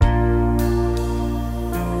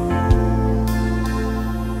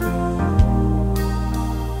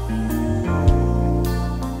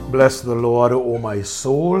Bless the Lord, O my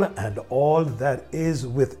soul, and all that is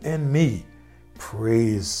within me.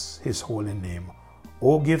 Praise his holy name.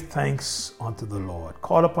 O give thanks unto the Lord.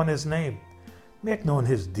 Call upon his name. Make known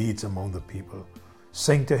his deeds among the people.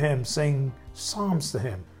 Sing to him, sing psalms to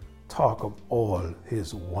him. Talk of all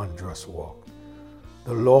his wondrous work.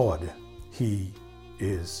 The Lord, he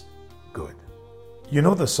is good. You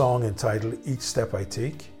know the song entitled Each Step I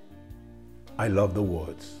Take? I love the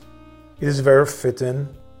words. It is very fitting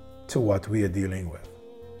to what we are dealing with.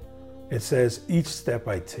 It says, each step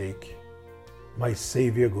I take, my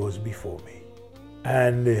Savior goes before me.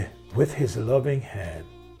 And with his loving hand,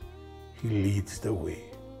 he leads the way.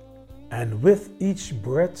 And with each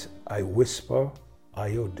breath I whisper, I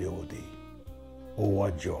adore thee. Oh,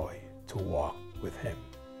 what joy to walk with him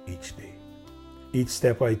each day. Each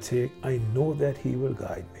step I take, I know that he will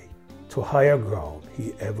guide me. To higher ground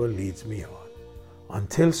he ever leads me on.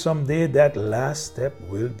 Until someday that last step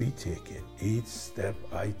will be taken. Each step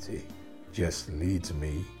I take just leads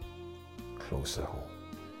me closer home.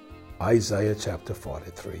 Isaiah chapter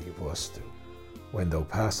 43 verse 2. When thou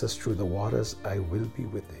passest through the waters, I will be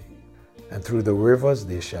with thee. And through the rivers,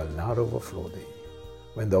 they shall not overflow thee.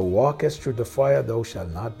 When thou walkest through the fire, thou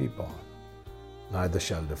shalt not be burned, neither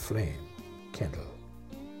shall the flame kindle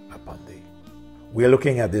upon thee. We are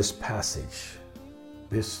looking at this passage,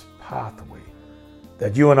 this pathway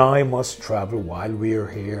that you and I must travel while we are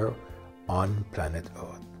here on planet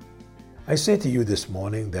Earth. I say to you this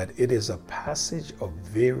morning that it is a passage of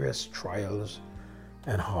various trials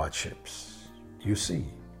and hardships. You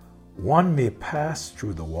see, one may pass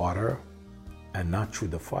through the water and not through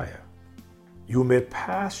the fire. You may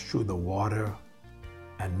pass through the water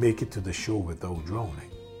and make it to the shore without drowning.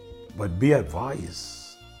 But be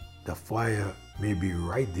advised, the fire may be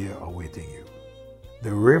right there awaiting you.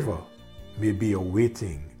 The river may be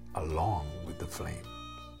awaiting along with the flame.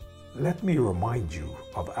 Let me remind you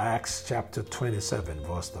of Acts chapter 27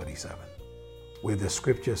 verse 37, where the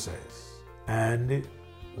scripture says, and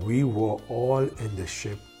we were all in the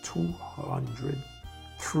ship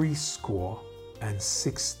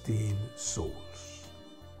 260 souls.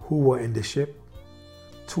 Who were in the ship?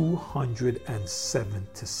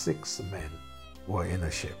 276 men were in a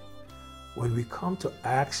ship. When we come to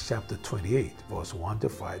Acts chapter 28, verse 1 to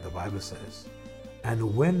 5, the Bible says,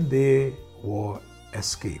 and when they were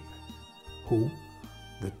escaped, who?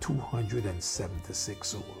 The 276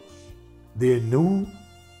 souls. They knew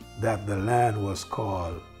that the land was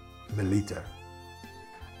called Melita.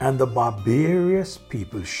 And the barbarous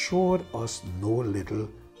people showed us no little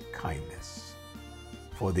kindness,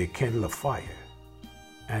 for they kindled a fire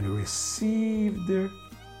and received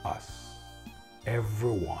us,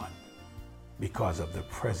 everyone, because of the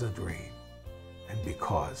present rain and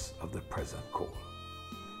because of the present cold.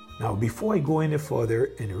 Now, before I go any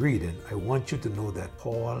further in reading, I want you to know that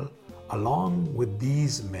Paul, along with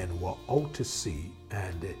these men, were out to sea,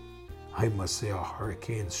 and I must say a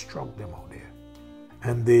hurricane struck them out there.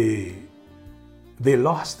 And they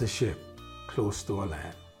lost the ship close to a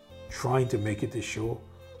land. Trying to make it to shore,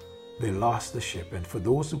 they lost the ship. And for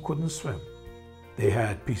those who couldn't swim, they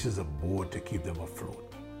had pieces of board to keep them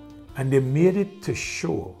afloat. And they made it to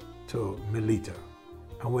shore to Melita.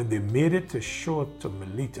 And when they made it to shore to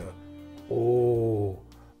Melita,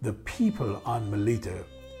 the people on Melita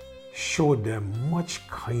showed them much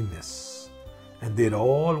kindness and did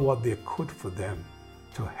all what they could for them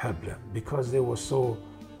to help them, because they were so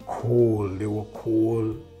cold. They were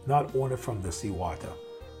cold not only from the seawater,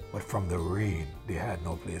 but from the rain. They had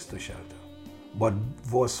no place to shelter. But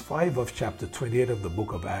verse 5 of chapter 28 of the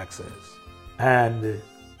book of Acts says, and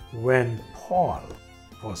when Paul,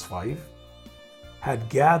 verse 5, had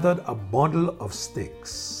gathered a bundle of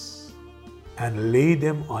sticks and laid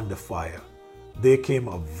them on the fire, there came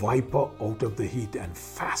a viper out of the heat and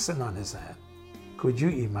fastened on his hand. Could you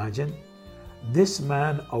imagine? This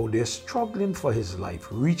man out there struggling for his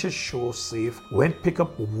life reaches shore safe, went pick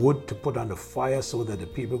up wood to put on the fire so that the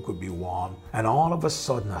people could be warm, and all of a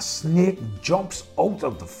sudden a snake jumps out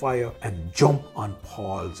of the fire and jumps on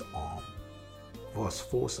Paul's arm. Verse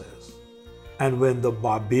 4 says, and when the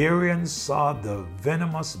barbarians saw the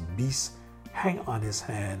venomous beast hang on his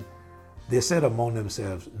hand, they said among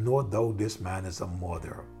themselves, no doubt this man is a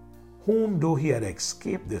murderer, whom though he had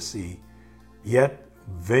escaped the sea, yet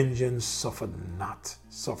vengeance suffered not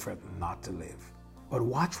to live. But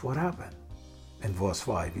watch what happened. In verse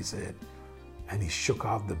 5 he said, and he shook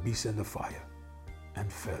off the beast in the fire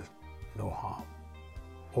and felt no harm.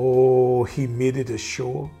 Oh, he made it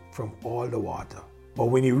ashore from all the water. But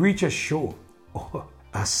when he reached ashore,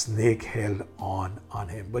 a snake held on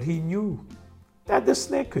him. But he knew that the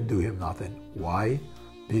snake could do him nothing. Why?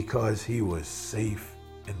 because he was safe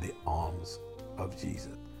in the arms of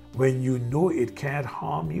Jesus. When you know it can't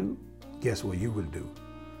harm you, guess what you will do?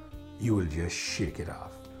 You will just shake it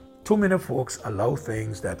off. Too many folks allow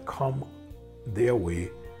things that come their way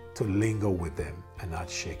to linger with them and not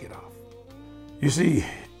shake it off. You see,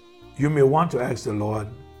 you may want to ask the Lord,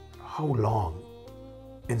 how long?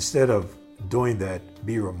 Instead of doing that,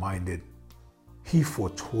 be reminded, he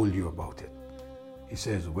foretold you about it. He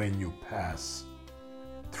says, when you pass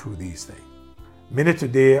through these things. Many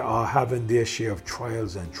today are having their share of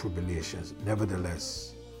trials and tribulations.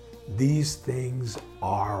 Nevertheless, these things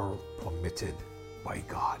are permitted by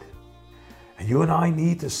God. And you and I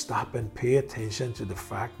need to stop and pay attention to the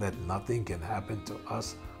fact that nothing can happen to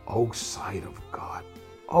us outside of God,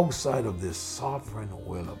 outside of the sovereign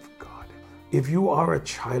will of God. If you are a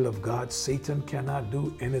child of God, Satan cannot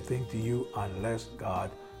do anything to you unless God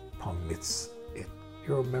permits it.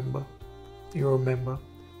 You remember?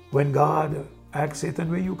 When God asked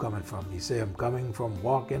Satan, where you coming from? He said, I'm coming from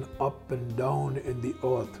walking up and down in the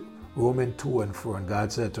earth, roaming to and fro. And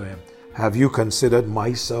God said to him, have you considered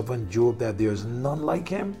my servant Job, that there is none like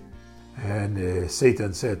him? And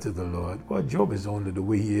Satan said to the Lord, well, Job is only the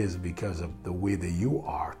way he is because of the way that you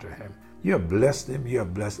are to him. You have blessed him. You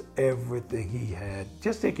have blessed everything he had.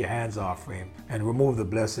 Just take your hands off him and remove the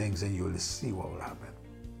blessings and you'll see what will happen.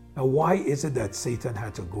 Now, why is it that Satan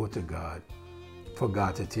had to go to God for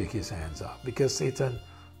God to take his hands off? Because Satan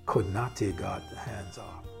could not take God's hands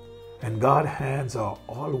off. And God's hands are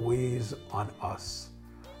always on us.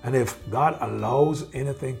 And if God allows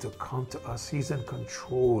anything to come to us, he's in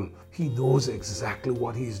control. He knows exactly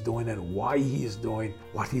what he's doing and why he is doing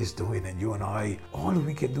what he's doing. And you and I, all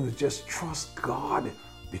we can do is just trust God,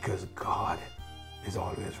 because God is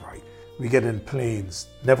always right. We get in planes,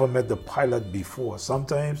 never met the pilot before.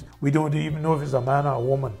 Sometimes we don't even know if it's a man or a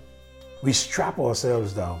woman. We strap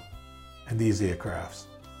ourselves down in these aircrafts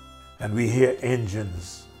and we hear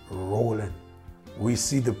engines rolling. We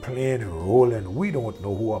see the plane rolling. We don't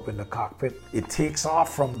know who up in the cockpit. It takes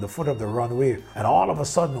off from the foot of the runway. And all of a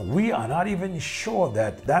sudden, we are not even sure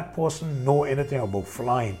that that person know anything about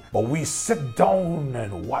flying. But we sit down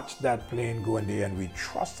and watch that plane go in the air, and we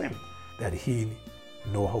trust him that he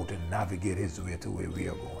know how to navigate his way to where we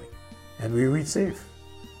are going. And we reach safe.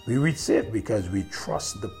 We reach safe because we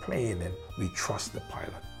trust the plane and we trust the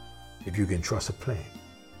pilot. If you can trust a plane,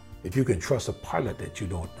 if you can trust a pilot that you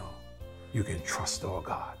don't know, you can trust our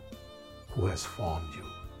God, who has formed you,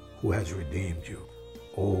 who has redeemed you,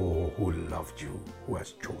 who loved you, who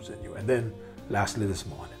has chosen you. And then lastly this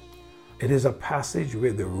morning, it is a passage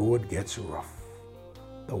where the road gets rough,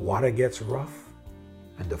 the water gets rough,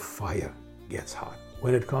 and the fire gets hot.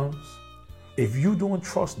 When it comes, if you don't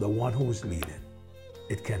trust the one who is leading,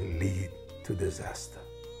 it can lead to disaster.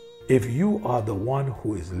 If you are the one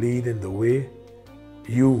who is leading the way,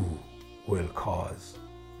 you will cause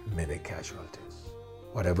many casualties.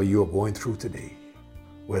 Whatever you are going through today,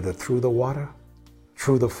 whether through the water,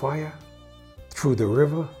 through the fire, through the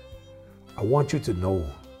river, I want you to know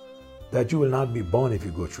that you will not be burned if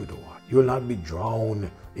you go through the water. You will not be drowned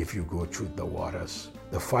if you go through the waters.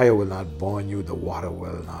 The fire will not burn you. The water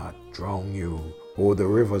will not drown you. Or the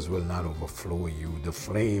rivers will not overflow you. The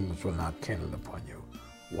flames will not kindle upon you.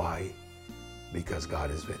 Why? Because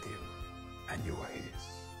God is with you and you are his.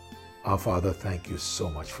 Our Father, thank you so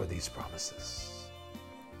much for these promises.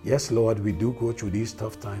 Yes, Lord, we do go through these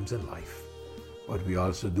tough times in life, but we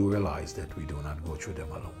also do realize that we do not go through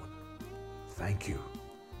them alone. Thank you.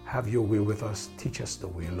 Have your way with us. Teach us the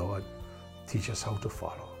way, Lord. Teach us how to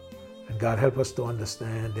follow. And God, help us to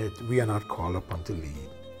understand that we are not called upon to lead.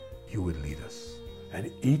 You would lead us.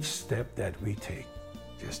 And each step that we take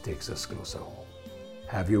just takes us closer home.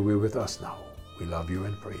 Have your way with us now. We love you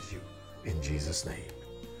and praise you. In Jesus' name.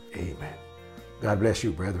 Amen. God bless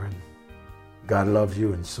you, brethren. God loves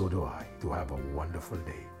you, and so do I. To have a wonderful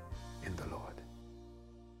day in the Lord.